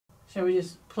Shall we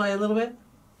just play a little bit?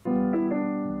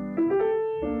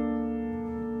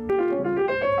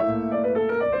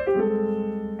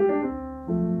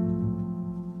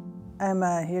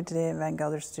 I'm here today at Van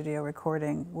Gelder's studio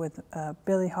recording with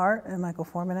Billy Hart and Michael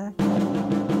Formanek.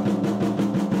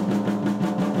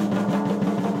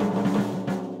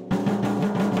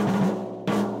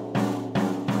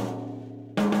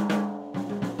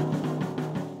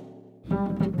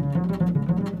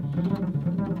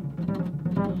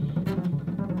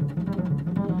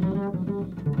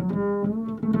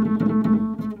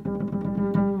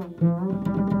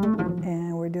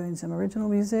 Some original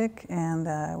music, and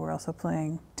we're also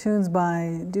playing tunes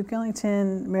by Duke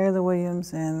Ellington, Mary Lou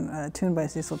Williams, and a tune by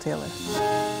Cecil Taylor.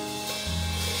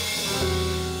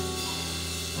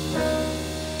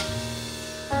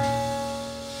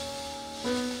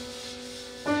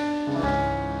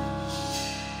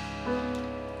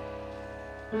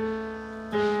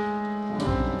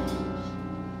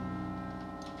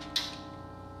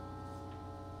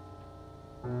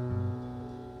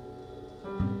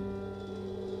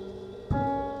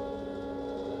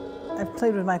 I've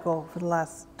played with Michael for the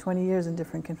last 20 years in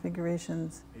different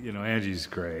configurations. You know, Angie's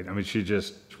great. I mean, she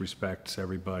just respects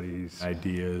everybody's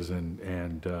ideas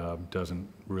and doesn't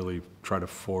really try to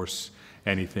force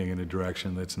anything in a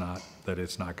direction that's not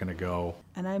going to go.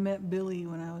 And I met Billy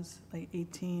when I was like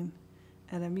 18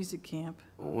 at a music camp.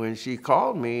 When she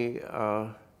called me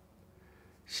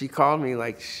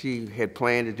like she had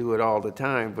planned to do it all the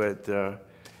time, but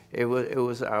I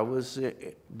was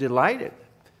delighted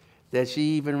that she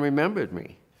even remembered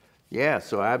me. Yeah,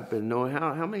 so I've been knowing,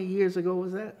 how many years ago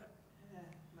was that?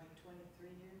 Like 23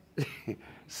 years.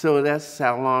 So that's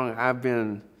how long I've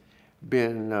been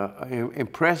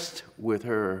impressed with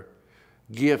her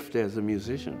gift as a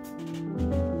musician.